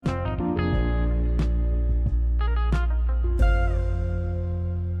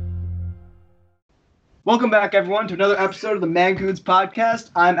Welcome back, everyone, to another episode of the Mancoons podcast.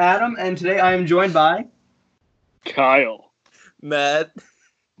 I'm Adam, and today I am joined by Kyle, Matt,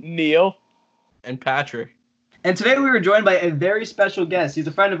 Neil, and Patrick. And today we were joined by a very special guest. He's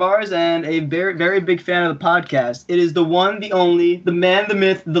a friend of ours and a very, very big fan of the podcast. It is the one, the only, the man, the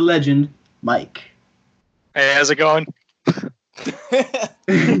myth, the legend, Mike. Hey, how's it going?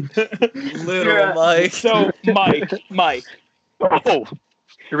 Little Mike. So, Mike, Oh,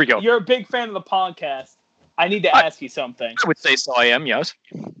 here we go. you're a big fan of the podcast. I need to ask you something. I would say so. I am. Yes.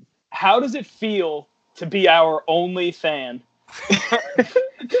 How does it feel to be our only fan?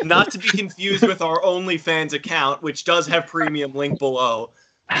 Not to be confused with our OnlyFans account, which does have premium link below.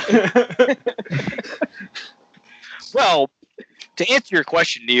 Well, to answer your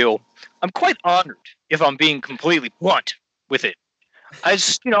question, Neil, I'm quite honored, if I'm being completely blunt with it.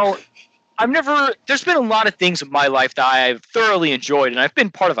 There's been a lot of things in my life that I've thoroughly enjoyed, and I've been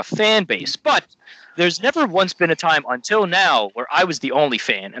part of a fan base, but there's never once been a time until now where I was the only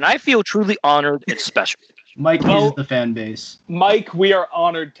fan, and I feel truly honored and special. Mike Well- is the fan base. Mike, we are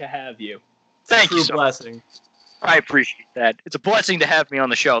honored to have you. Thank True you so much. blessing. I appreciate that. It's a blessing to have me on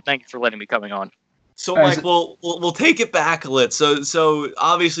the show. Thank you for letting me coming on. So, All right, Mike, we'll take it back a little. So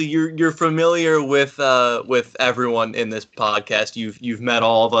obviously you're familiar with everyone in this podcast. You've met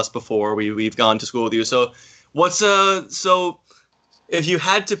all of us before. We've gone to school with you. So if you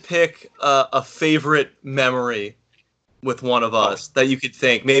had to pick a favorite memory with one of us that you could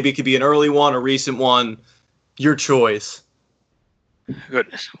think, maybe it could be an early one, a recent one, your choice.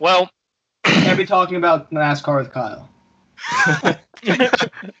 Goodness. Well, Can't be talking about NASCAR with Kyle.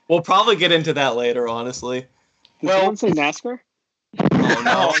 We'll probably get into that later, honestly. Did Well- someone say NASCAR? Oh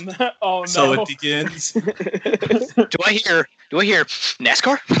no. Oh no. So it begins. do I hear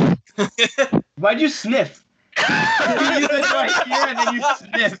NASCAR? Why'd you sniff? You said right here, and then you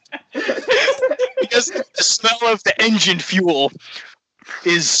sniffed. Because the smell of the engine fuel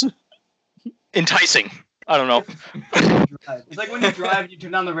is enticing. I don't know. It's like when you drive and you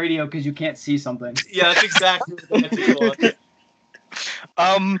turn down the radio because you can't see something. Yeah, that's exactly what the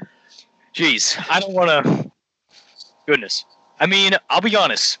answer was. Geez, I don't want to. Goodness, I mean, I'll be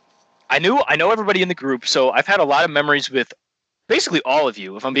honest. I know everybody in the group, so I've had a lot of memories with basically all of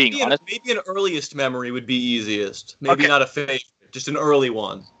you. If I'm being honest. Maybe an earliest memory would be easiest. Maybe Okay. not a favorite, just an early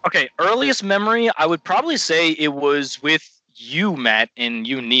one. Okay, earliest memory, I would probably say it was with you, Matt, and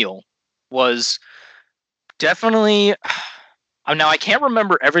you, Neil. Was definitely. Now, I can't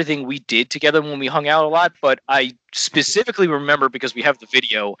remember everything we did together when we hung out a lot, but I specifically remember because we have the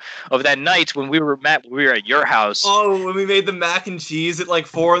video of that night when we were at your house. Oh, when we made the mac and cheese at like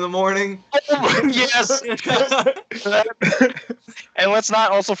 4 a.m. Yes. And let's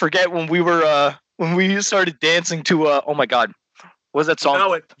not also forget when we started dancing to oh my god, what was that song?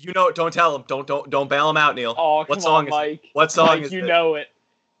 You know it. Don't tell him. Don't bail him out, Neil. Oh, What come song on, is it? Mike. What song Mike, is you it? know it.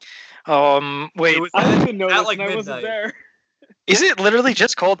 Wait, It was I didn't know at this, like and I wasn't midnight. there. is it literally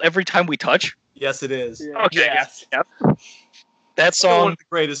just called Every Time We Touch? Yes, it is. Yeah. Okay, Yes. yep. That Still one song. of the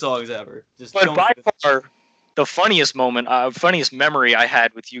greatest songs ever. Just But don't- by far, the funniest memory I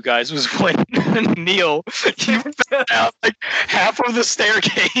had with you guys was when Neil, you fell down like half of the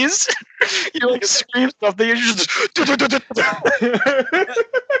staircase. You like screamed something. And you just.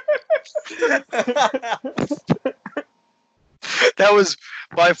 That was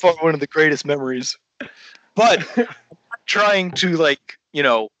by far one of the greatest memories. But I'm not trying to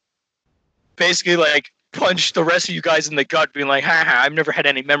basically punch the rest of you guys in the gut, being like, "Ha ha! I've never had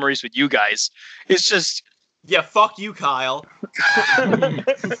any memories with you guys." It's just. Yeah, fuck you, Kyle. I'm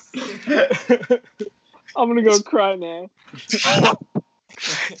gonna go cry now.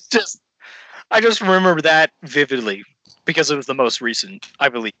 I just remember that vividly because it was the most recent, I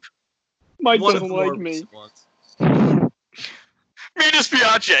believe. Mike One of doesn't the like more me. recent ones. Me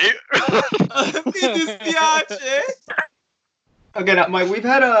dispiace. Mi dispiace. Okay, now, Mike, we've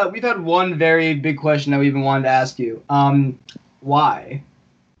had one very big question that we've been wanting to ask you. Why?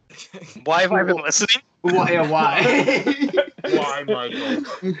 Why have I been listening? Why? Yeah, why? Why, Michael?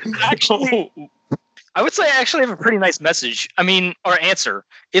 Actually, I would say I actually have a pretty nice message. I mean, or answer.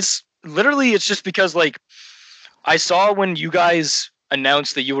 It's just because I saw when you guys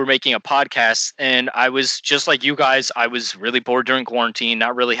announced that you were making a podcast, and I was just like you guys. I was really bored during quarantine,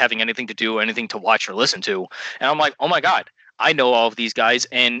 not really having anything to do, anything to watch or listen to, and I'm like, oh my god, I know all of these guys,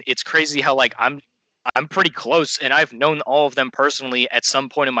 and it's crazy how I'm pretty close, and I've known all of them personally at some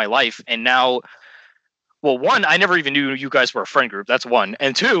point in my life, and now. Well, one, I never even knew you guys were a friend group. That's one.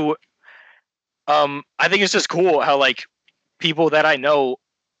 And two, I think it's just cool how people that I know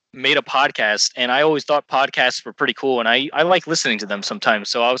made a podcast, and I always thought podcasts were pretty cool, and I like listening to them sometimes.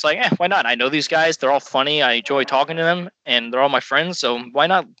 So I was like, why not? I know these guys; they're all funny. I enjoy talking to them, and they're all my friends. So why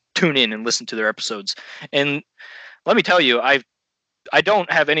not tune in and listen to their episodes? And let me tell you, I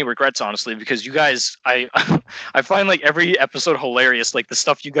don't have any regrets, honestly, because you guys, I I find like every episode hilarious. Like the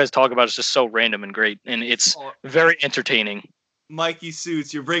stuff you guys talk about is just so random and great, and it's very entertaining. Mikey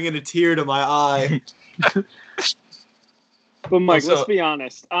Suits, you're bringing a tear to my eye. But Mike, Also- let's be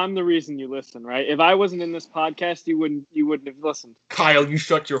honest. I'm the reason you listen, right? If I wasn't in this podcast, you wouldn't have listened. Kyle, you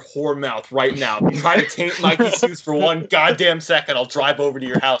shut your whore mouth right now. If you try to taint Mikey Suits for one goddamn second, I'll drive over to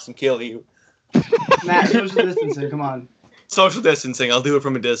your house and kill you. Matt, social distancing. Come on. Social distancing. I'll do it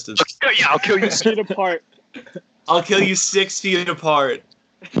from a distance. Yeah, I'll kill you. Feet apart. I'll kill you 6 feet apart.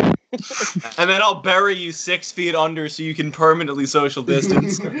 And then I'll bury you 6 feet under so you can permanently social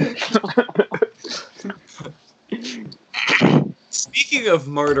distance. Speaking of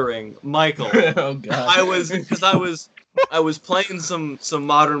murdering, Michael, Oh god. I was playing some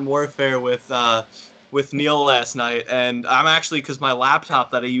Modern Warfare with Neil last night, and I'm actually, because my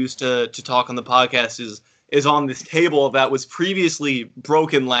laptop that I used to talk on the podcast is on this table that was previously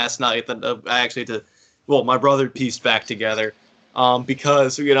broken last night that I actually had to, my brother pieced back together,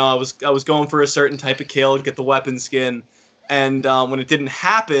 because I was going for a certain type of kill and get the weapon skin, and when it didn't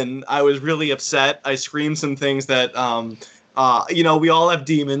happen, I was really upset. I screamed some things that we all have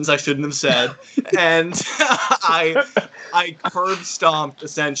demons, I shouldn't have said, and I curb stomped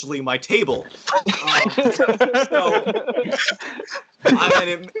essentially my table.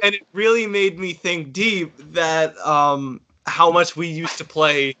 And it really made me think deep that how much we used to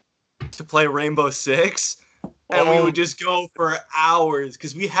play Rainbow Six, and we would just go for hours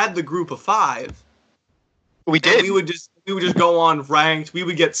because we had the group of 5. We did. And we would just go on ranked. We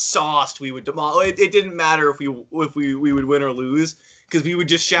would get sauced. We would demolish. It didn't matter if we would win or lose because we would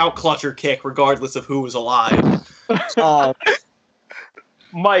just shout clutch or kick regardless of who was alive.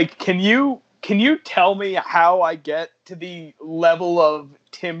 Mike, can you tell me how I get to the level of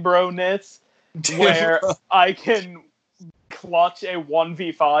Timbro-ness where I can clutch a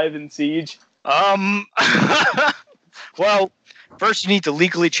 1v5 in Siege? Well, first you need to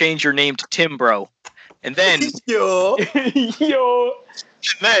legally change your name to Timbro. And then Yo. Yo.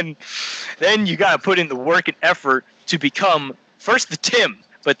 then you gotta put in the work and effort to become first the Tim,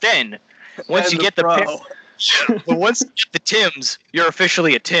 but then once you get the Tims, you're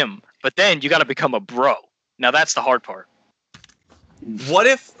officially a Tim. But then you gotta become a bro. Now that's the hard part. What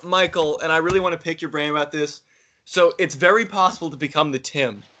if, Michael, and I really want to pick your brain about this, so it's very possible to become the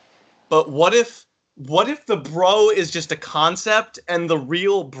Tim, but what if the bro is just a concept and the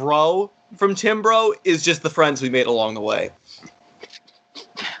real bro from Timbro is just the friends we made along the way?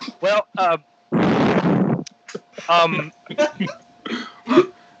 Well,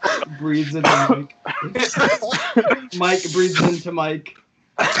 Breathes into Mike. Mike breathes into Mike.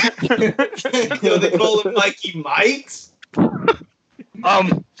 They call him Mikey Mikes?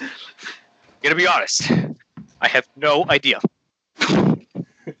 Gonna be honest, I have no idea.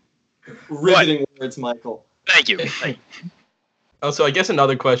 Riveting words, Michael. Thank you. Also, I guess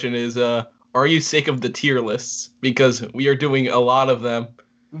another question is, are you sick of the tier lists? Because we are doing a lot of them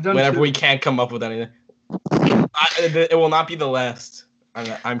We've done whenever 2. we can't come up with anything. It will not be the last.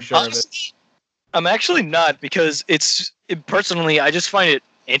 I'm sure of it. Honestly, I'm actually not, because personally, I just find it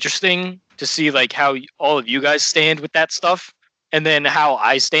interesting to see like how all of you guys stand with that stuff, and then how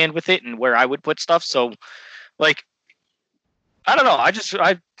I stand with it and where I would put stuff. So, like, I don't know. I just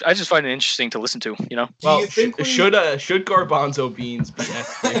find it interesting to listen to. Well, you think should Garbanzo beans be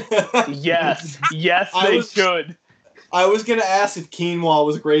S tier? Yes. Yes, I they was- should. I was going to ask if quinoa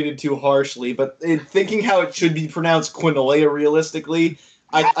was graded too harshly, but thinking how it should be pronounced quinoa realistically,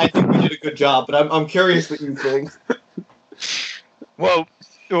 I think we did a good job, but I'm curious what you think. Well,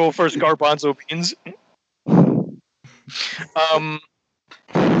 first garbanzo beans.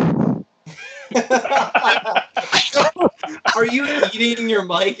 Are you eating your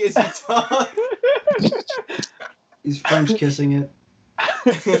mic as you talk? He's French kissing it.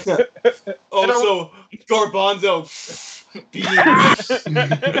 Also, garbanzo beans.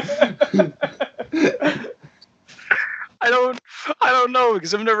 I don't know,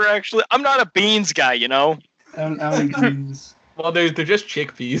 because I'm not a beans guy, I don't eat beans. Well, they're just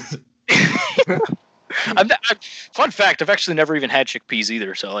chickpeas. Fun fact, I've actually never even had chickpeas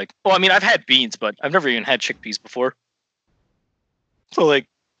either. So I've had beans, but I've never even had chickpeas before. So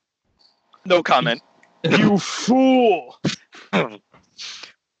no comment. You fool.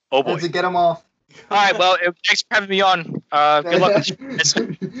 Oh boy. Let's get him off. All right, well, thanks for having me on. Good luck with you guys.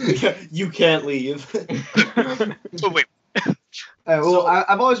 You can't leave. Oh, wait. So-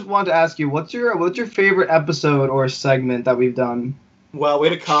 I've always wanted to ask you, what's your favorite episode or segment that we've done? Well, way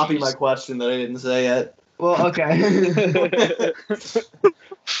to copy my question that I didn't say yet. Well, okay.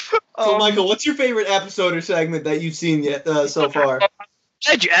 So, Michael, what's your favorite episode or segment that you've seen yet so far?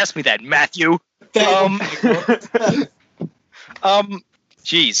 Glad you asked me that, Matthew.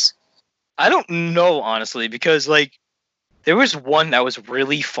 Jeez. I don't know, honestly, because, like, there was one that was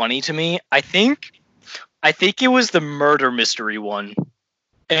really funny to me. I think it was the murder mystery one.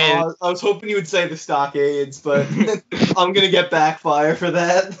 And I was hoping you would say the stockades, but I'm gonna get backfire for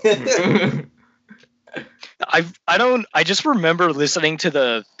that. I just remember listening to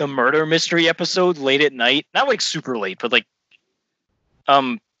the murder mystery episode late at night. Not like super late, but like I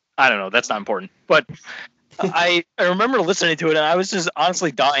don't know, that's not important. But I remember listening to it and I was just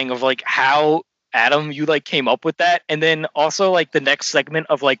honestly dying of like how Adam you like came up with that, and then also like the next segment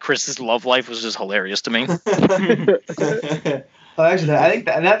of like Chris's love life was just hilarious to me. Oh, actually, I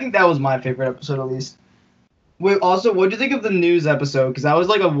think that was my favorite episode at least. Wait, also, what did you think of the news episode? Because that was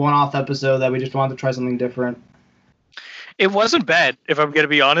like a one-off episode that we just wanted to try something different. It wasn't bad, if I'm gonna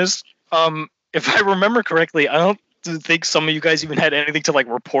be honest. If I remember correctly, I don't think some of you guys even had anything to like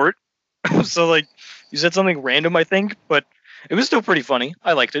report. So like, you said something random, I think, but it was still pretty funny.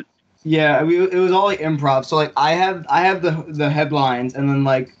 I liked it. Yeah, it was all like improv. So like, I have the headlines, and then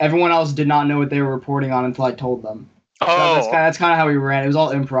like everyone else did not know what they were reporting on until I told them. So that's kind of how we ran. It was all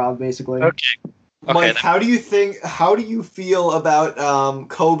improv, basically. Okay. Mike, how do you feel about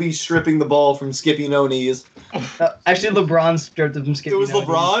Kobe stripping the ball from Skippy No Knees? Actually, LeBron stripped it from Skippy. It was No Knees.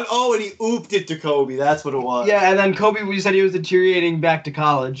 LeBron? Oh, and he ooped it to Kobe. That's what it was. Yeah, and then Kobe, we said he was deteriorating back to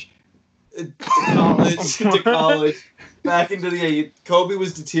college. To college. Back into the Kobe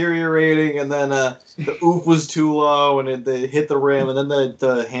was deteriorating, and then the oop was too low, and it hit the rim, and then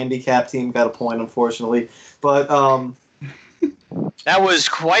the handicap team got a point, unfortunately. But that was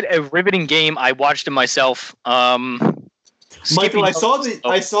quite a riveting game. I watched it myself. Michael, I saw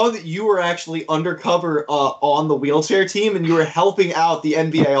that you were actually undercover on the wheelchair team, and you were helping out the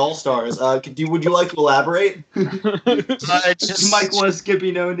NBA All Stars. Would you like to elaborate? Mike was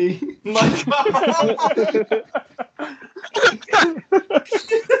Skippy No Knee.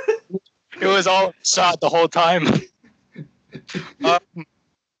 It was all shot the whole time.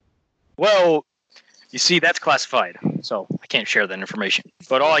 Well, you see, that's classified, so I can't share that information.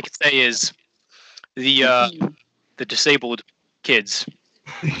 But all I can say is the disabled kids.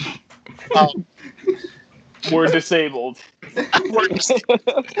 We're disabled. Let's just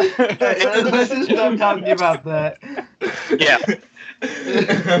stop talking about that. Yeah.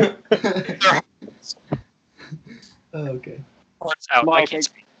 Okay. It's out. I can't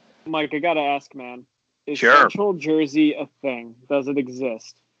speak. Mike, I gotta ask, man. Is Sure. Central Jersey a thing? Does it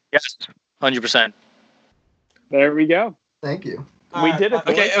exist? Yes, 100%. There we go. Thank you. We did it.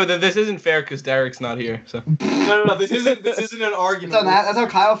 Okay, this isn't fair because Derek's not here. So No. This isn't an argument. That's how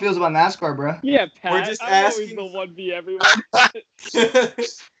Kyle feels about NASCAR, bro. Yeah, Pat. We're just I'm asking- always the 1v everyone.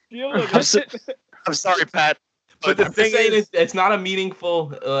 Deal with it. I'm sorry, Pat. But the thing saying is, it's not a meaningful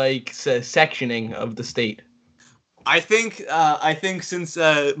sectioning of the state. I think since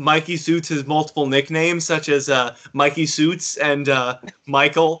Mikey Suits has multiple nicknames such as Mikey Suits and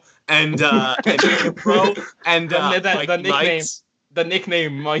Michael and Pro and The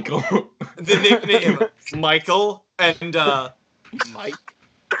nickname Michael. the nickname Michael and Mike.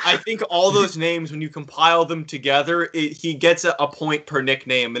 I think all those names, when you compile them together, he gets a point per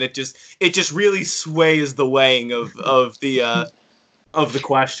nickname, and it just really sways the weighing of the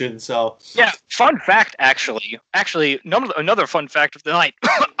question. So Yeah, fun fact, actually, another fun fact of the night.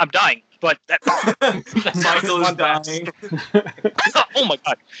 I'm dying, but that's Michael is fun fact. dying. Oh my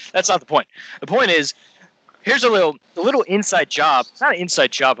god, that's not the point. The point is, here's a little inside job. It's not an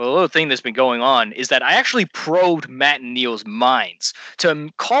inside job, but a little thing that's been going on is that I actually probed Matt and Neil's minds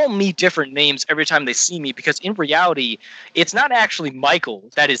to call me different names every time they see me, because in reality, it's not actually Michael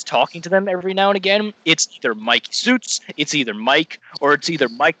that is talking to them every now and again. It's either Mikey Suits, it's either Mike, or it's either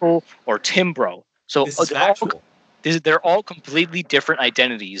Michael or Timbro. So This is factual. they're all completely different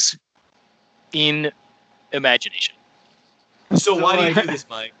identities in imagination. So why do you do this,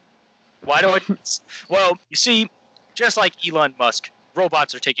 Mike? Why do I? Well, you see, just like Elon Musk,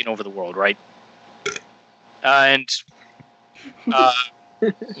 robots are taking over the world, right? Yeah,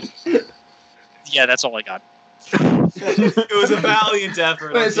 that's all I got. It was a valiant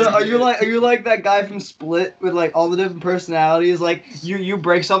effort. Wait, so are you like that guy from Split with like all the different personalities? Like you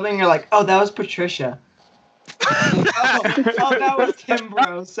break something, and you're like, oh, that was Patricia. That was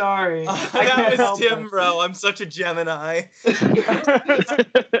Timbro. Sorry. That was Timbro. I'm such a Gemini.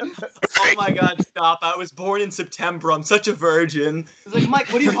 Oh my God! Stop! I was born in September. I'm such a virgin. It's like, Mike,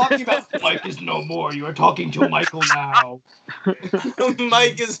 what are you talking about? Mike is no more. You are talking to Michael now.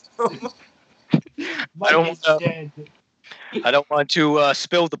 Mike is. Mike is dead. I don't want to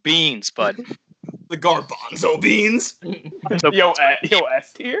spill the beans, but The garbanzo beans. Yo,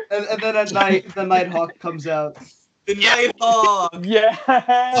 S tier? And then at night, the Nighthawk comes out. The Nighthawk.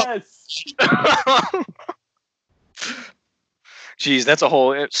 Yes! Jeez, that's a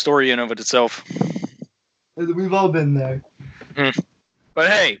whole story in of itself. We've all been there. But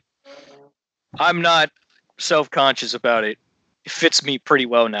hey, I'm not self-conscious about it. It fits me pretty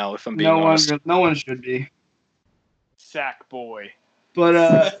well now, if I'm being honest. No one should be. Sack boy. But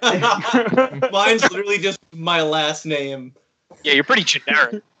Mine's literally just my last name. Yeah, you're pretty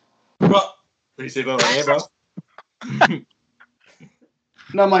generic. Bro, what do you say about my name, bro?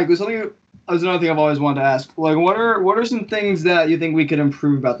 no, Mike. There's another thing I've always wanted to ask. Like, what are some things that you think we could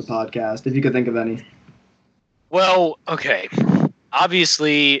improve about the podcast, if you could think of any? Well, okay.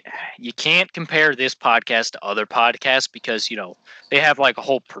 Obviously, you can't compare this podcast to other podcasts because, they have like a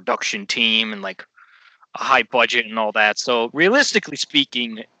whole production team and like a high budget and all that. So realistically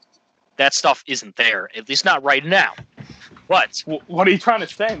speaking, that stuff isn't there, at least not right now. What? What are you trying to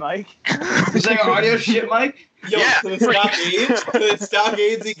say, Mike? You saying our audio shit, Mike? Yo, Yeah. to the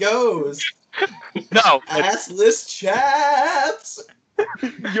stockades he goes. No. Assless chaps.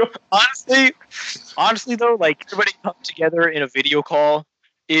 Honestly though, like everybody come together in a video call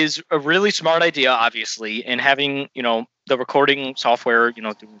is a really smart idea, obviously, and having, the recording software,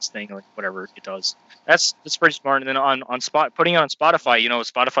 doing its thing, like whatever it does. That's pretty smart. And then putting it on Spotify,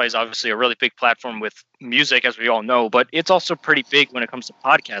 Spotify is obviously a really big platform with music, as we all know, but it's also pretty big when it comes to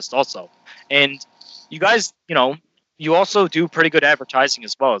podcasts also. And you guys, you also do pretty good advertising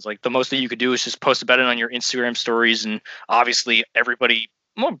as well. It's like the most that you could do is just post about it on your Instagram stories, and obviously everybody,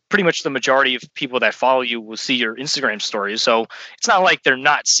 well, pretty much the majority of people that follow you will see your Instagram stories. So it's not like they're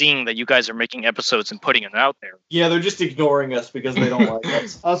not seeing that you guys are making episodes and putting them out there. Yeah, they're just ignoring us because they don't like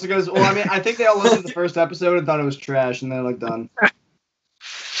us. Also, because I think they all listened to the first episode and thought it was trash, and they're like done.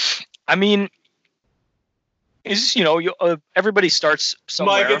 I mean, it's everybody starts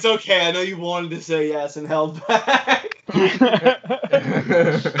somewhere. Mike, it's okay. I know you wanted to say yes and held back.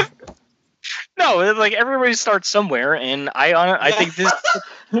 No, like everybody starts somewhere, and I think this.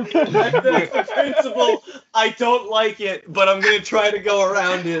 That's the principle. I don't like it, but I'm gonna try to go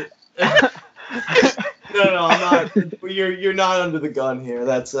around it. No, I'm not. You're not under the gun here.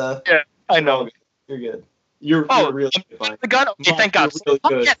 That's Yeah, I know. You're good. You're really fine. The gun. Okay, Mike, thank God. You're really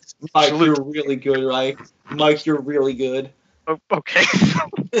good. Yes. Mike, you're really good, right? Mike, you're really good. Okay.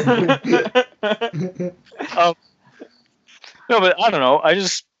 No, but I don't know.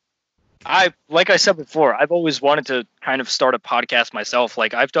 Like I said before, I've always wanted to kind of start a podcast myself.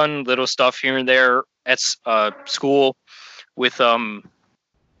 Like I've done little stuff here and there at school with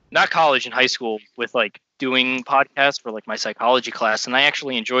not college, in high school, with like doing podcasts for like my psychology class, and I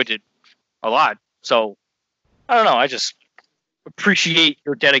actually enjoyed it a lot. So I don't know. I just appreciate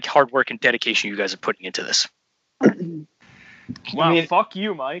your hard work and dedication you guys are putting into this. Wow, fuck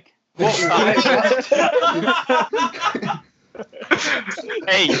you, Mike.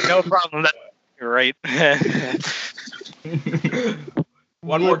 Hey, no problem. You're right.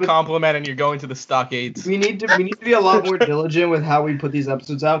 One more compliment and you're going to the stockades. We need to be a lot more diligent with how we put these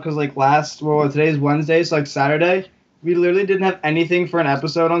episodes out, because like today's Wednesday, so like Saturday, we literally didn't have anything for an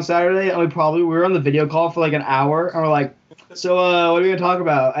episode on Saturday, and we were on the video call for like an hour, and we're like, so what are we gonna talk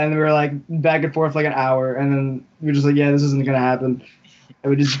about? And we were like back and forth for like an hour, and then we were just like, yeah, this isn't gonna happen, and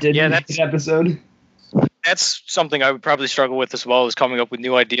we just didn't make an episode. That's something I would probably struggle with as well, is coming up with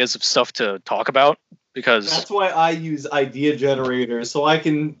new ideas of stuff to talk about, because That's why I use idea generators, so I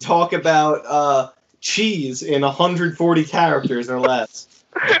can talk about cheese in 140 characters or less.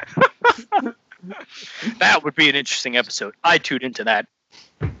 that would be an interesting episode. I'd tune into that.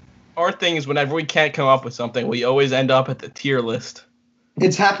 Our thing is, whenever we can't come up with something, we always end up at the tier list.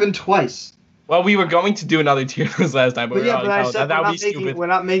 It's happened twice. Well, we were going to do another tier list last time, but I said that would be stupid. We're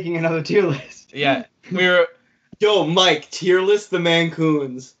not making another tier list. Yeah, we were. Yo, Mike, tier list the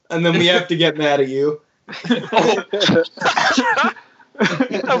Mancoons, and then we have to get mad at you.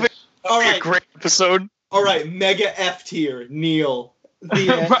 All right, great episode. All right, mega F tier, Neil. The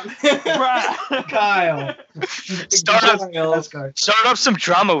end. Kyle. Start up some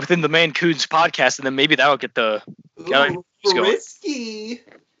drama within the Mancoons podcast, and then maybe that'll get the. Ooh, risky.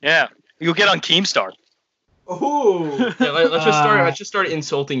 Yeah, you'll get on Keemstar. Ooh. Yeah, let's just start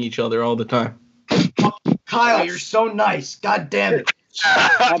insulting each other all the time. Kyle, you're so nice. God damn it.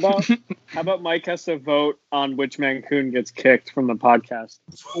 How about Mike has to vote on which Mancoon gets kicked from the podcast?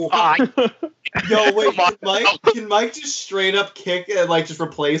 Yo, wait, can Mike just straight up kick and like just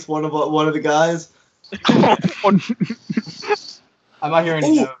replace one of the guys? I'm not hearing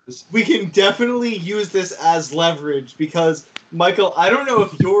any no's. We can definitely use this as leverage because Michael, I don't know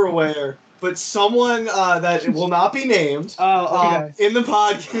if you're aware, but someone that will not be named in the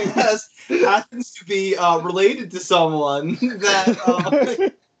podcast happens to be related to someone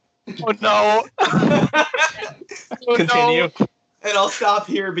that. Oh no! Continue. No. And I'll stop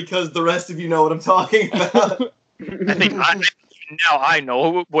here because the rest of you know what I'm talking about. I think now I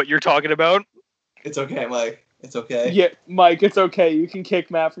know what you're talking about. It's okay, Mike. It's okay. Yeah, Mike, it's okay. You can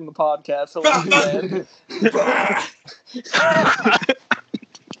kick Matt from the podcast. So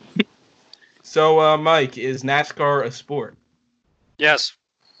So, Mike, is NASCAR a sport? Yes.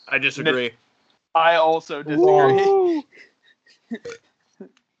 I disagree. I also disagree.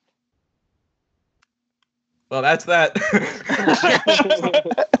 Well, that's that.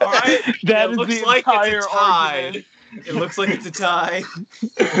 All right. That is the entire argument. It looks like it's a tie.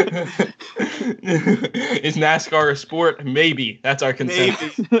 Is NASCAR a sport? Maybe. That's our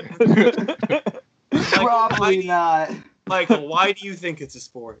consensus. Probably not. Michael, why do you think it's a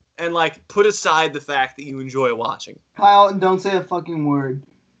sport? And like, put aside the fact that you enjoy watching. Kyle, don't say a fucking word.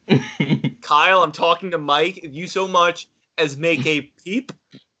 Kyle, I'm talking to Mike. If you so much as make a peep,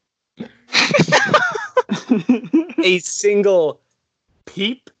 a single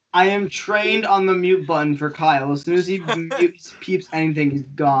peep. I am trained on the mute button for Kyle. As soon as he peeps anything, he's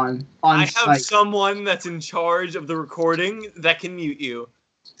gone. I have someone that's in charge of the recording that can mute you.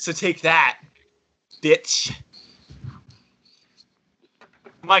 So take that, bitch.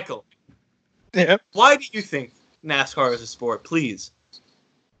 Michael. Yeah. Why do you think NASCAR is a sport? Please.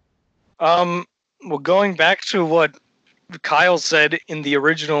 Well, going back to what Kyle said in the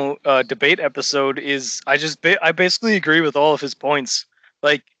original debate episode is I basically agree with all of his points.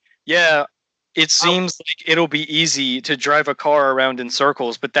 Like, yeah, it seems like it'll be easy to drive a car around in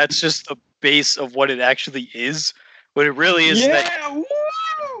circles, but that's just the base of what it actually is. What it really is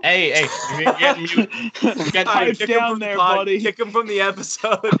Hey, Pipe down there, buddy. Kick him from the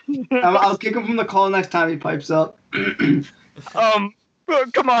episode. I'll kick him from the call next time he pipes up. Come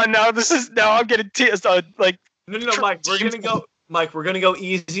on now. I'm getting teased. No, Mike. We're gonna go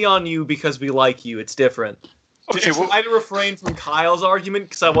easy on you because we like you. It's different. Okay, Just try to refrain from Kyle's argument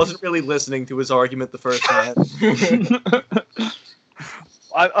because I wasn't really listening to his argument the first time.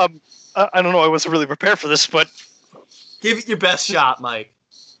 I don't know. I wasn't really prepared for this, but give it your best shot, Mike.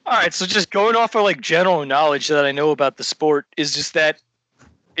 All right. So just going off of like general knowledge that I know about the sport is just that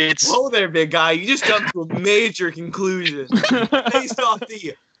it's. Whoa there, big guy. You just jumped to a major conclusion based off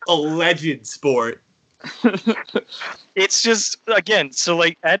the alleged sport. It's just, again, so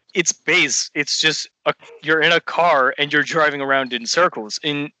like at its base, it's just you're in a car and you're driving around in circles.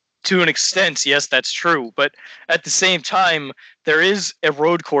 To an extent, yes, that's true. But at the same time, there is a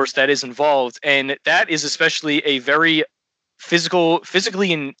road course that is involved, and that is especially a very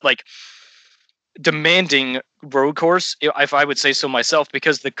physically and like demanding road course, if I would say so myself,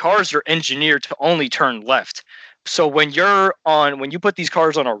 because the cars are engineered to only turn left. So when you put these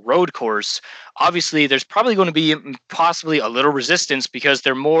cars on a road course, obviously there's probably going to be possibly a little resistance because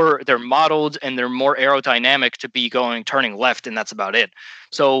they're modeled and they're more aerodynamic to be turning left, and that's about it.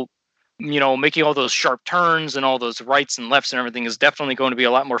 So, making all those sharp turns and all those rights and lefts and everything is definitely going to be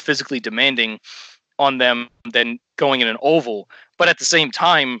a lot more physically demanding on them than going in an oval. But at the same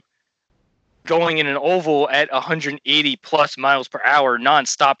time, going in an oval at 180 plus miles per hour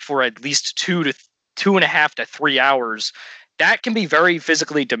nonstop for at least 2.5 to 3 hours, that can be very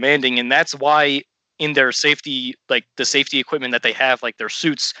physically demanding. And that's why in their safety, like the safety equipment that they have, like their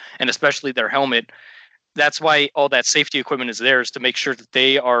suits and especially their helmet, that's why all that safety equipment is there, is to make sure that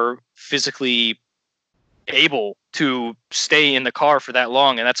they are physically able to stay in the car for that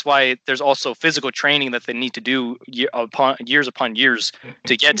long. And that's why there's also physical training that they need to do years upon years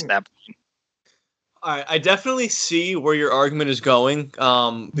to get to that point. All right, I definitely see where your argument is going.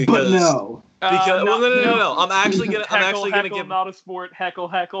 Because but no. No. I'm actually gonna give not a sport. Heckle.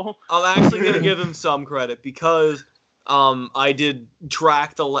 I'm actually gonna give him some credit because I did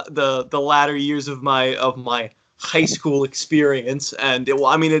track the latter years of my high school experience, and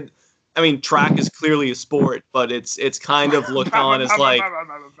track is clearly a sport, but it's kind of looked on as like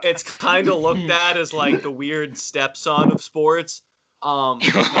the weird stepson of sports,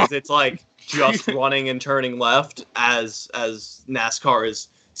 because it's like just running and turning left, as NASCAR is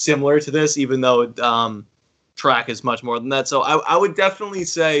similar to this, even though track is much more than that. So I would definitely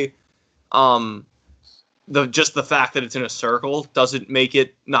say just the fact that it's in a circle doesn't make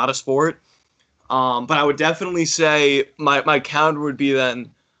it not a sport. But I would definitely say my counter would be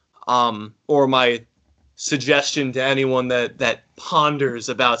then, or my suggestion to anyone that ponders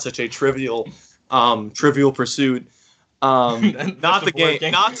about such a trivial pursuit. Not the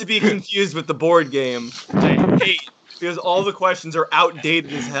game, not to be confused with the board game. I hate because all the questions are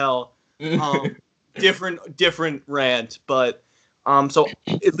outdated as hell. Different rant, but so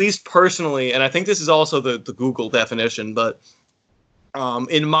at least personally, and I think this is also the Google definition, but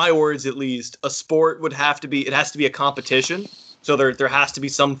in my words at least, a sport would have to be a competition. So there has to be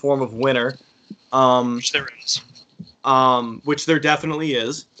some form of winner. Which there is. Which there definitely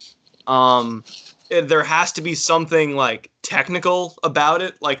is. There has to be something like technical about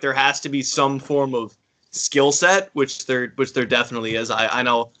it. Like there has to be some form of skill set, which there definitely is. I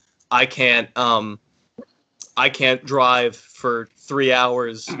know I can't drive for 3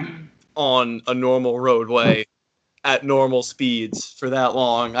 hours on a normal roadway at normal speeds for that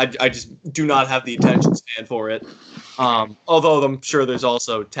long. I just do not have the attention span for it. Although I'm sure there's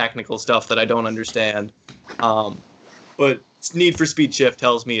also technical stuff that I don't understand. But Need for Speed Shift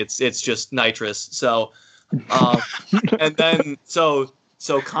tells me it's just nitrous. So, and then so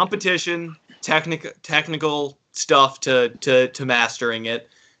competition, technical stuff to mastering it,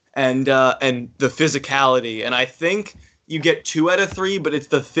 and the physicality. And I think you get 2 out of 3, but it's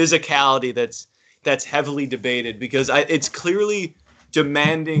the physicality that's heavily debated because it's clearly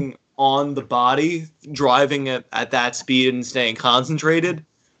demanding on the body driving at that speed and staying concentrated,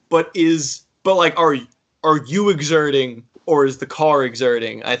 but are you exerting or is the car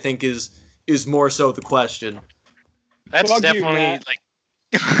exerting? I think is more so the question. That's definitely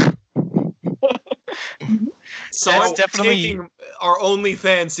So that's definitely taking our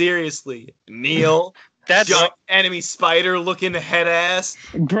OnlyFans seriously, Neil. that's Giant enemy spider looking head ass.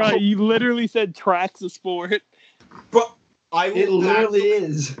 Bro, you literally said track's a sport. Bro, It literally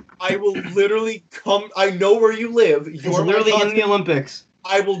is. I will literally come. I know where you live. It's literally in the Olympics.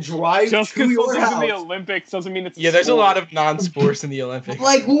 I will drive Just to because your something's in the house. Olympics doesn't mean it's Yeah, there's a sport. lot of non-sports in the Olympics.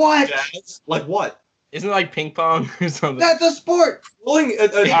 Like what? Like what? Isn't it like ping pong or something? That's a sport. Pulling.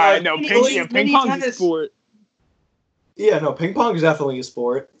 Alright, no, Mini ping pong's a tennis. sport. Yeah, no. Ping pong is definitely a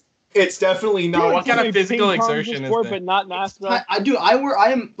sport. It's definitely No, not. what kind of Ping physical pong's a exertion is sport, there? but not NASCAR.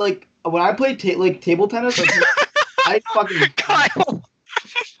 I am like when I play table tennis. Like, I fucking Kyle.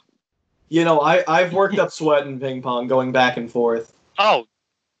 You know, I've worked up sweat in ping pong, going back and forth. Oh,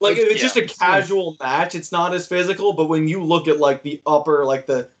 Like if it's Yeah. just a casual match, it's not as physical. But when you look at like the upper, like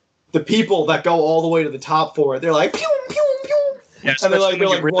the people that go all the way to the top for it, they're like pew pew pew, yeah, and they're especially when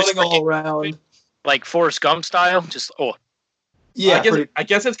like you're really running all striking, around. like Forrest Gump style. Just Yeah, I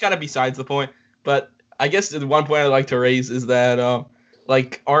guess it's kind of besides the point. But I guess the one point I'd like to raise is that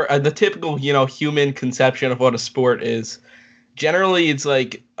like the typical human conception of what a sport is. Generally, it's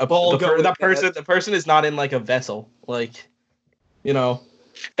like the person is not in like a vessel, like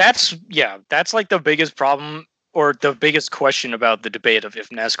that's like the biggest problem or the biggest question about the debate of if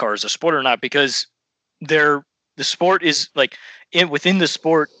NASCAR is a sport or not, because the sport is like within the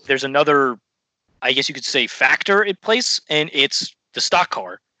sport there's another, I guess you could say, factor in place, and it's the stock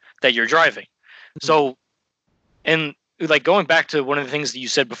car that you're driving. So, and like going back to one of the things that you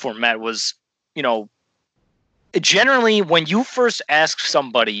said before, Matt, was generally when you first ask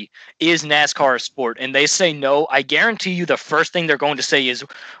somebody, is NASCAR a sport, and they say no, I guarantee you the first thing they're going to say is,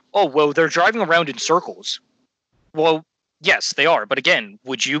 oh, well, they're driving around in circles. Well, yes, they are. But again,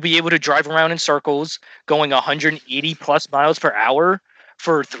 would you be able to drive around in circles going 180 plus miles per hour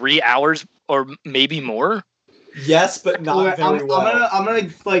for 3 hours or maybe more? Yes, but not very well. I'm gonna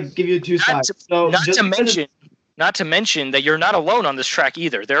like give you 2 sides. Not to mention that you're not alone on this track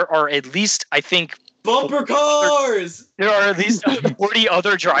either. There are at least, I think, Bumper cars! there are at least 40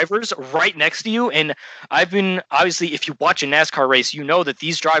 other drivers right next to you. And obviously, if you watch a NASCAR race, you know that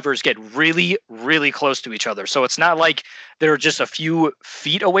these drivers get really, really close to each other. So it's not like they're just a few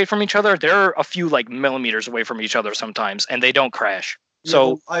feet away from each other. They're a few like millimeters away from each other sometimes, and they don't crash.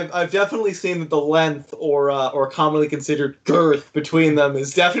 So I've definitely seen that the length or commonly considered girth between them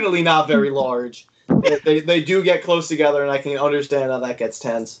is definitely not very large. They do get close together, and I can understand how that gets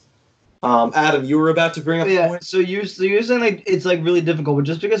tense. Adam, you were about to bring up a point? So you're saying like it's like really difficult, but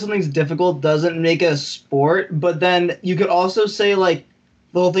just because something's difficult doesn't make it a sport. But then you could also say like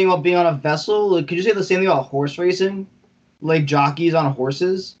the whole thing about being on a vessel. Like, could you say the same thing about horse racing? Like jockeys on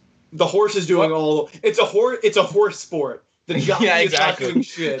horses? The horse is doing all. It's a horse sport. The jockey Yeah, is exactly. not doing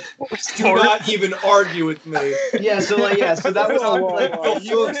shit. Do not even argue with me. Yeah, so that was Whoa, whoa, like whoa.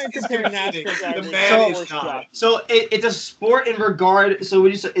 You Folks, can't he's compare competing. NASCAR The drivers man to is horse not. jockeys. So it's a sport in regard. So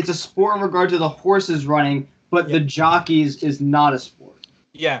when you say it's a sport in regard to the horses running, but the jockeys is not a sport.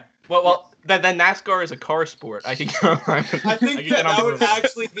 Yeah. Well, then NASCAR is a car sport. I think. I think that would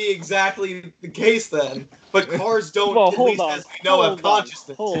actually be exactly the case then. But cars don't, Well, at hold least on. as we know, have Hold on.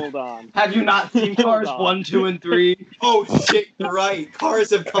 consciousness. Hold on. Have you not seen Cars Hold on. 1, 2, and 3? Oh shit, you're right.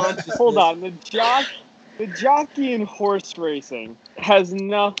 Cars have consciousness. Hold on. The jockey in horse racing has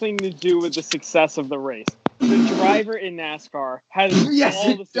nothing to do with the success of the race. The driver in NASCAR has Yes, all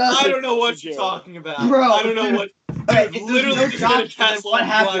it the does. I don't know what to you're do. talking about. Bro, I don't know what. Okay, Dude, if there's literally no just get a jockey, then Tesla what and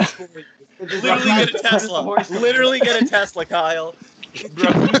drive happens? for you. If there's Literally no get a jockey, then the Tesla. horse- Literally get a Tesla, Kyle.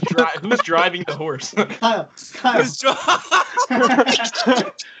 Bro, who's driving the horse? Kyle, Who's dri-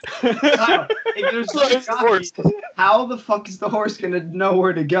 Kyle, if there's no jockey, how the fuck is the horse gonna know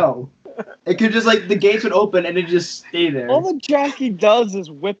where to go? It could just the gates would open and it just stay there. All the jockey does is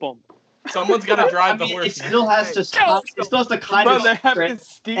whip them. Someone's gotta drive I the mean, horse. it still has to stop. It still has to kind Bro, of they have steer to it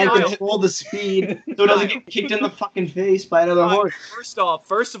steer and it. control the speed so it doesn't get kicked in the fucking face by another horse.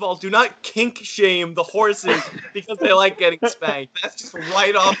 First of all, do not kink shame the horses because they like getting spanked. That's just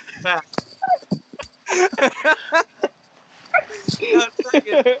right off the bat.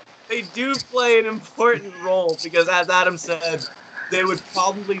 Second, they do play an important role because, as Adam said, they would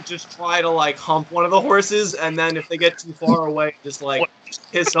probably just try to hump one of the horses, and then if they get too far away, just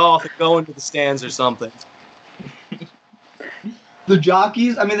piss off and go into the stands or something. The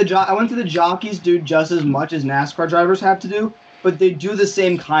jockeys, I went to the jockeys do just as much as NASCAR drivers have to do, but they do the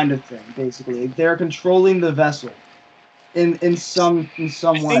same kind of thing, basically. They're controlling the vessel in some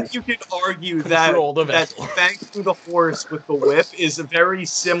I way. think you could argue that Control the that vessel. spanking the horse with the whip is very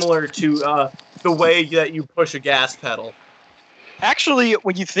similar to the way that you push a gas pedal. Actually,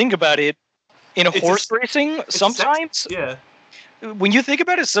 when you think about it, in It's horse a- racing, sometimes Yeah. when you think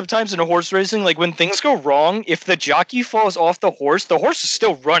about it, sometimes in a horse racing, when things go wrong, if the jockey falls off the horse is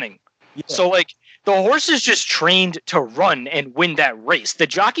still running. Yeah. So the horse is just trained to run and win that race. The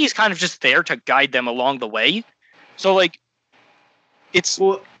jockey is kind of just there to guide them along the way. So it's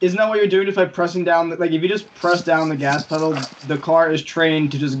Well, isn't that what you're doing just by pressing down? If you just press down the gas pedal, the car is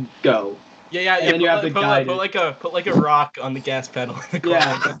trained to just go. Yeah. And then you have to guide put like a rock on the gas pedal. In the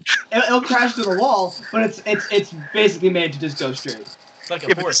car. Yeah. It'll crash to the wall, but it's basically made to just go straight. It's like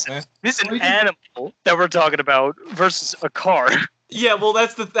Yeah, a but horse, man. this is Or an you can- animal that we're talking about versus a car. Yeah, well,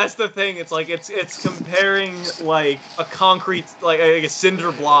 that's the thing. It's it's comparing a concrete a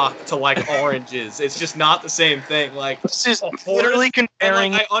cinder block to oranges. It's just not the same thing. This is a horse- literally and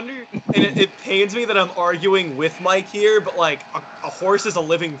comparing. it pains me that I'm arguing with Mike here, but a horse is a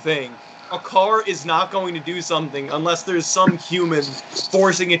living thing. A car is not going to do something unless there's some human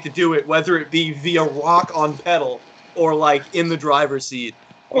forcing it to do it, whether it be via rock on pedal or in the driver's seat.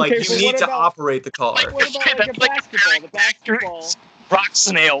 Okay, You so need what to about- operate the car. What about a basketball? The basketball. Rock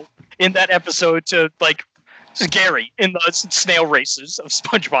Snail in that episode to Gary in the snail races of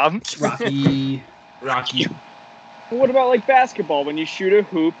SpongeBob. Rocky. What about basketball? When you shoot a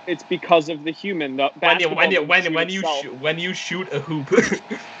hoop, it's because of the human. The basketball When you shoot a hoop.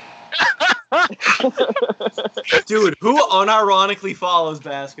 Dude, who unironically follows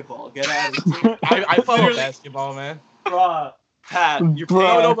basketball? Get out of here. I follow Literally- basketball, man. Bruh. Pat, you're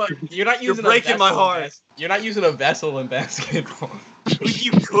Bruh. But you're not using breaking a my vessel in heart. you're not using a vessel in basketball.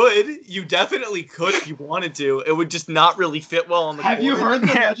 You could. You definitely could if you wanted to. It would just not really fit well on the Have you court. heard the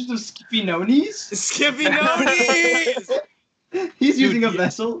legend of Skippy Nonies? Skippy Nonies! He's using a Dude,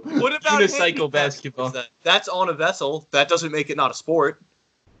 vessel. What about Unicycle handicap? basketball. That's on a vessel. That doesn't make it not a sport.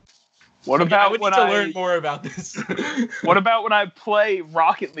 What I about would when need to I? learn more about this. What about when I play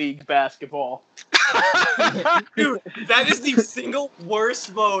Rocket League basketball? Dude, that is the single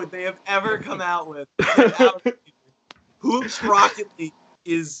worst mode they have ever come out with. Hoops Rocket League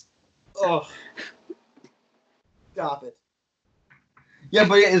is. Oh. Stop it. Yeah,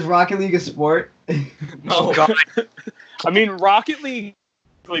 but is Rocket League a sport? No. God. I mean, Rocket League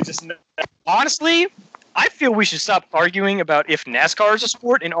really just Honestly, I feel we should stop arguing about if NASCAR is a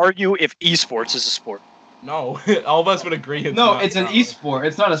sport and argue if esports is a sport. No, all of us would agree. No, not, it's an probably. esport.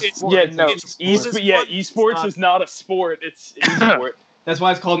 It's not a It's- sport. yeah, It's- no, it's- esports not- is not a sport. It's esport. That's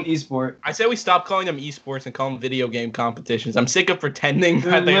why it's called an esport. I say we stop calling them esports and call them video game competitions. I'm sick of pretending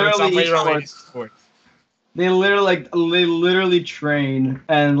They're that they are literally something related to esports. sports. They literally train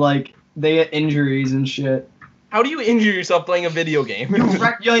and they get injuries and shit. How do you injure yourself playing a video game?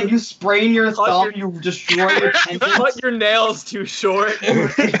 You sprain your Cut thumb, your- you destroy your tendons. Cut your nails too short.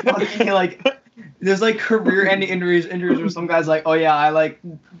 Fucking, There's like career-ending injuries where some guy's like, oh yeah, I like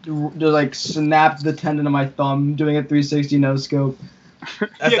snapped the tendon of my thumb doing a 360 no scope.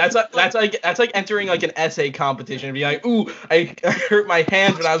 That's like entering like an essay competition and be like, ooh, I hurt my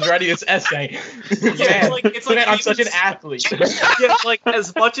hand when I was writing this essay. Yeah, it's like Man, I'm even such an athlete. Yeah, like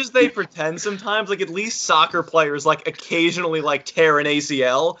as much as they pretend sometimes, like at least soccer players like occasionally like tear an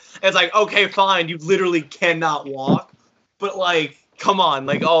ACL. And it's like, okay, fine, you literally cannot walk, but like, come on,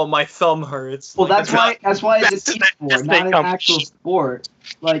 like, oh, my thumb hurts. Well, Like, that's why it's an That's e-sport, the not an competition. actual sport.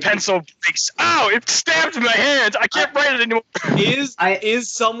 Like Pencil breaks. Ow! It stabbed my hand. I can't write it anymore. is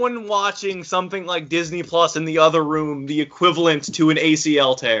someone watching something like Disney Plus in the other room the equivalent to an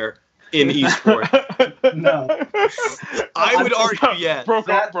ACL tear in esports? no. I would argue yes.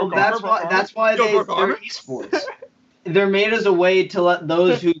 That's why Go, they're Brook esports. They're made as a way to let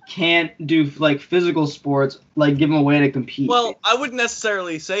those who can't do like physical sports like give them a way to compete. Well, I wouldn't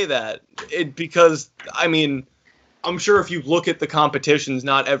necessarily say that because I mean, I'm sure if you look at the competitions,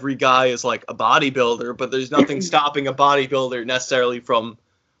 not every guy is like a bodybuilder, but there's nothing stopping a bodybuilder necessarily from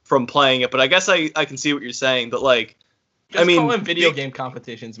playing it. But I guess I can see what you're saying. But like, Just I mean, call them video game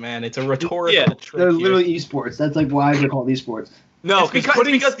competitions, man. It's a rhetorical Yeah. trick they're here. literally esports. That's like why they're called esports. no, It's because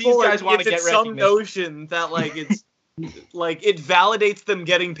because these guys wanna get some recognition. notion that like it's like it validates them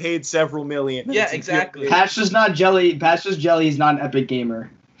getting paid several million. Yeah, It's exactly. infuriating. Pat's just not jelly. Pat's just jelly. He's not an epic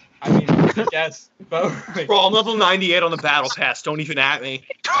gamer. I mean, yes. But, like, Bro, I'm level 98 on the battle pass. Don't even at me.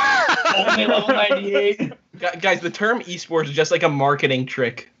 Only level 98. guys, the term esports is just like a marketing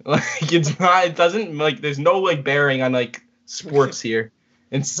trick. Like it's not. It doesn't like. There's no like bearing on like sports here.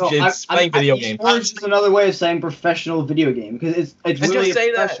 It's playing video games. Esports is another way of saying professional video game because it's And really just say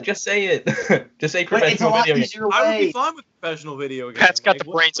a that. profession. Just say it. Just say But it's a professional lot video game. easier I would be way. fine with professional video games. Pat's got Like,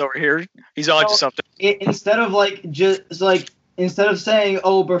 the brains over here. He's on to Well, something. Instead of saying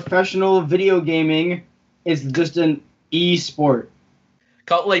professional video gaming, it's just an e-sport.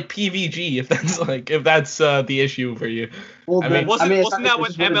 Call it like PVG if that's the issue for you. Well, I mean, Wasn't it's that not- what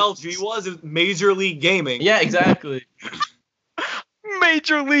it's just MLG was? It was Major League Gaming. Yeah, exactly.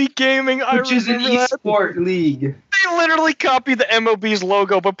 Major League Gaming. I Which is an remember that. e-sport league. They literally copied the MLB's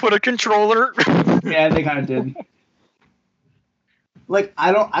logo but put a controller. Yeah, they kind of did. Like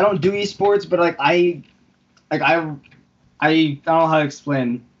I don't do esports, but I don't know how to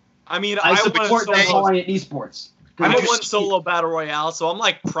explain. I mean, I I support them won calling it esports. I Because won solo battle royale, so I'm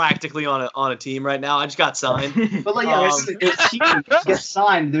like practically on a team right now. I just got signed. But like, yeah, there's teams get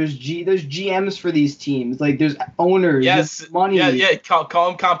signed. There's GMs for these teams. Like, there's owners. Yes. There's money. Yeah. Call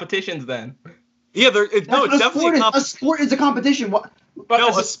them competitions then. Yeah, That's no, what it's definitely a sport is a competition. What? But no,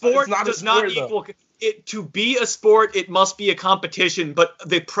 it's a sport it's does a not sport, though. equal it. To be a sport, it must be a competition. But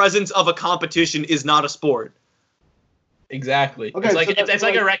the presence of a competition is not a sport. Exactly. Okay, it's like so it's that's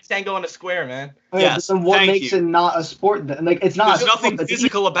like a like- rectangle and a square, man. Okay, Yes, but then what thank makes you. it not a sport? Then? Like, it's not. There's a sport, nothing but it's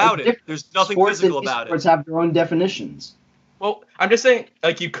physical e-sport. about It's it. different. There's nothing Sports physical and about esports it. have their own definitions. Well, I'm just saying,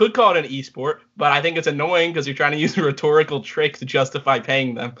 like, you could call it an esport, but I think it's annoying because you're trying to use a rhetorical trick to justify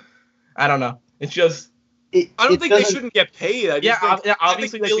paying them. I don't know. It's just, I don't think they shouldn't get paid. I just think, obviously I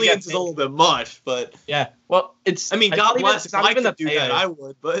think they should get millions is paid. a little bit much, but yeah. Well, it's. I mean, it's God not even- bless it's if not I even could the do that. pay. I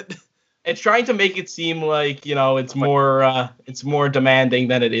would, but It's trying to make it seem like, you know, it's more demanding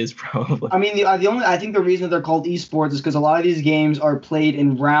than it is probably. I mean, I think the reason they're called esports is because a lot of these games are played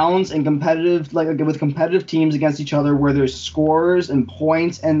in rounds and competitive, like with competitive teams against each other, where there's scores and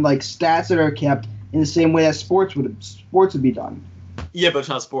points and like stats that are kept in the same way as sports would be done. yeah, but it's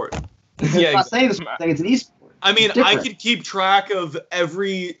not sport. I'm not saying this thing; it's an esport. I mean, It's I different. could keep track of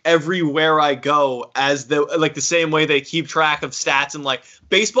everywhere I go as the same way they keep track of stats and like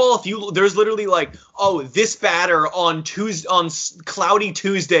baseball. There's literally like, oh, this batter on cloudy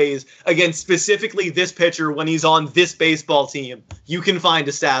Tuesdays against specifically this pitcher when he's on this baseball team, you can find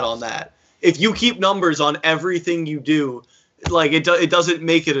a stat on that. If you keep numbers on everything you do, like it doesn't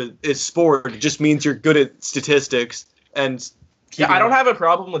make it a sport. It just means you're good at statistics and. Yeah, I don't have a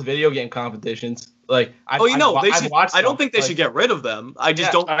problem with video game competitions. Like, They I've should. watched I don't them, think they like- should get rid of them. I just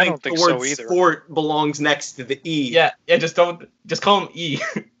Yeah, don't I think don't think the word so either. sport belongs next to the E. Yeah, just call them E.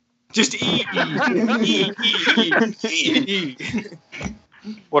 Just E. E.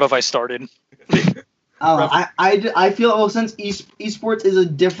 What have I started? I feel since esports is a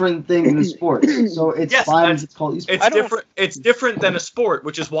different thing than sports, so it's Yes, fine that's- if it's called esports. It's different. It's different than a sport,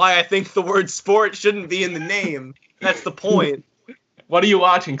 which is why I think the word sport shouldn't be in the name. That's the point. What are you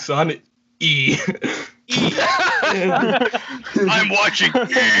watching, son? E. E. I'm watching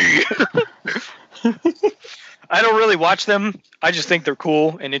E. I don't really watch them. I just think they're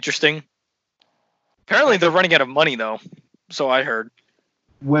cool and interesting. Apparently, they're running out of money though, so I heard.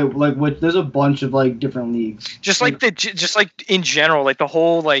 There's a bunch of like different leagues. Just like in general, like the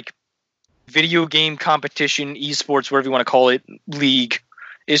whole like video game competition, esports, whatever you want to call it, league.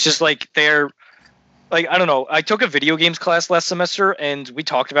 It's just like they're like, I don't know. I took a video games class last semester, and we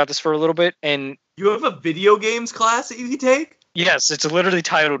talked about this for a little bit. And You have a video games class that you can take? yes, it's literally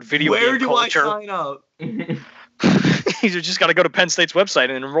titled Video Where Game do Culture. I sign up? You just got to go to Penn State's website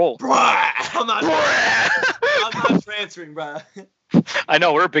and enroll. Bruh, I'm not transferring, bruh. I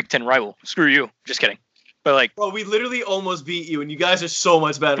know, we're a Big Ten rival. Screw you. Just kidding. But like, Bro, we literally almost beat you, and you guys are so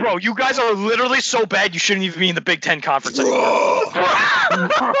much better. bro, you guys are literally so bad you shouldn't even be in the Big Ten conference anymore.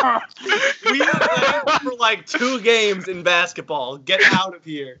 We played for like 2 games in basketball. Get out of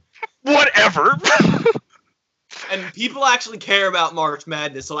here. Whatever. And people actually care about March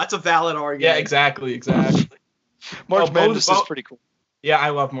Madness, so that's a valid argument. Yeah, exactly. March Madness is pretty cool. Yeah, I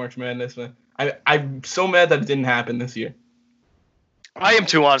love March Madness, man. I'm so mad that it didn't happen this year. I am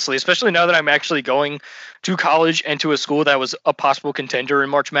too, honestly, especially now that I'm actually going to college and to a school that was a possible contender in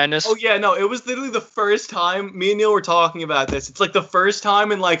March Madness. Oh yeah, no, it was literally the first time me and Neil were talking about this. It's like the first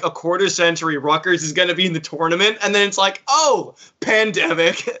time in like a quarter century Rutgers is gonna be in the tournament, and then it's like, oh,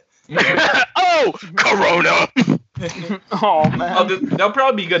 pandemic. Oh, Corona. Oh man. They'll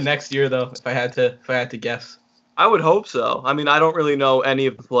probably be good next year, though. If I had to guess. I would hope so. I mean, I don't really know any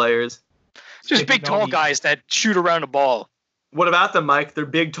of the players. Just big, tall guys that shoot around a ball. What about them, Mike? They're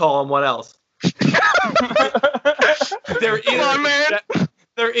big, tall, and what else? There is, Come on, man.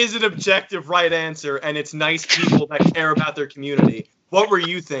 There is an objective right answer, and it's nice people that care about their community. What were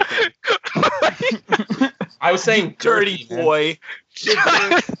you thinking? I was saying Dirty girthy, man. boy.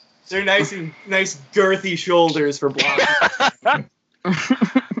 They're nice girthy shoulders for blocking.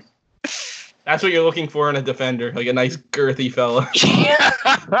 That's what you're looking for in a defender, like a nice girthy fella.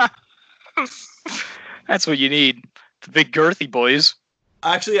 That's what you need. The big girthy boys.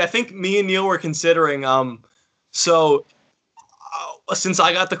 Actually, I think me and Neil were considering. Since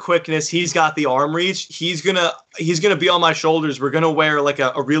I got the quickness, he's got the arm reach. He's gonna be on my shoulders. We're gonna wear like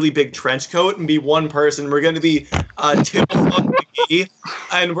a really big trench coat and be one person. We're gonna be Tim McGee,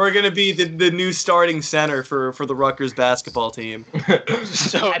 and we're gonna be the new starting center for the Rutgers basketball team.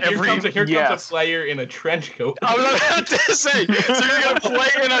 So And here comes a player in a trench coat. I was about to say, so you're gonna play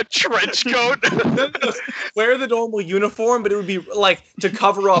in a trench coat? Wear the normal uniform, but it would be like to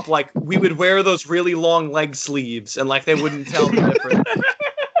cover up. Like we would wear those really long leg sleeves, and like they wouldn't tell the difference.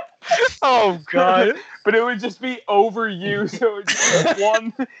 Oh god. But it would just be over you, so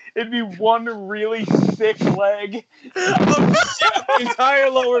it'd be one really thick leg. The entire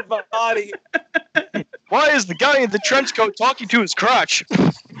lower body. Why is the guy in the trench coat talking to his crotch?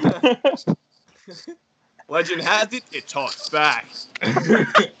 Legend has it, it talks back. I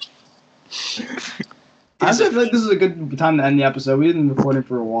feel like this is a good time to end the episode. We've been recording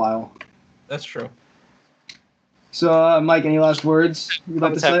for a while. That's true. So, Mike, any last words you'd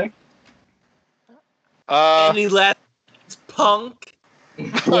like to say? Any last punk?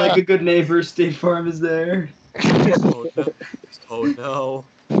 Like a good neighbor, State Farm is there. Oh no.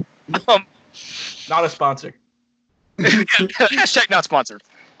 Not a sponsor. Hashtag not sponsored.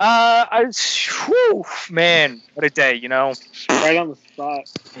 Man, what a day, you know. Right on the spot.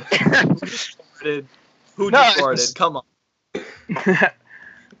 Who No, departed? Come on.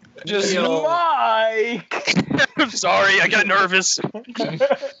 Just Mike! I'm sorry, I got nervous.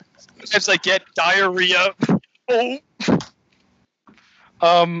 Sometimes I get diarrhea. Oh.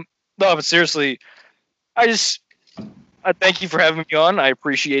 No, but seriously, I thank you for having me on. I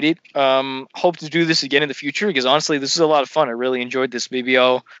appreciate it. Hope to do this again in the future because honestly, this is a lot of fun. I really enjoyed this. Maybe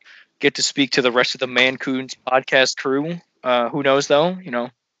I'll get to speak to the rest of the Mancoons podcast crew. Who knows though, you know.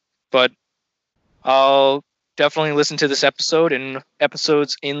 But I'll definitely listen to this episode and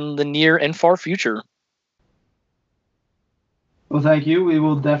episodes in the near and far future. Well, thank you. We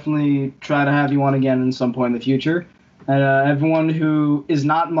will definitely try to have you on again in some point in the future. And everyone who is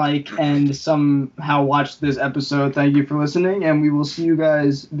not Mike and somehow watched this episode, thank you for listening, and we will see you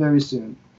guys very soon.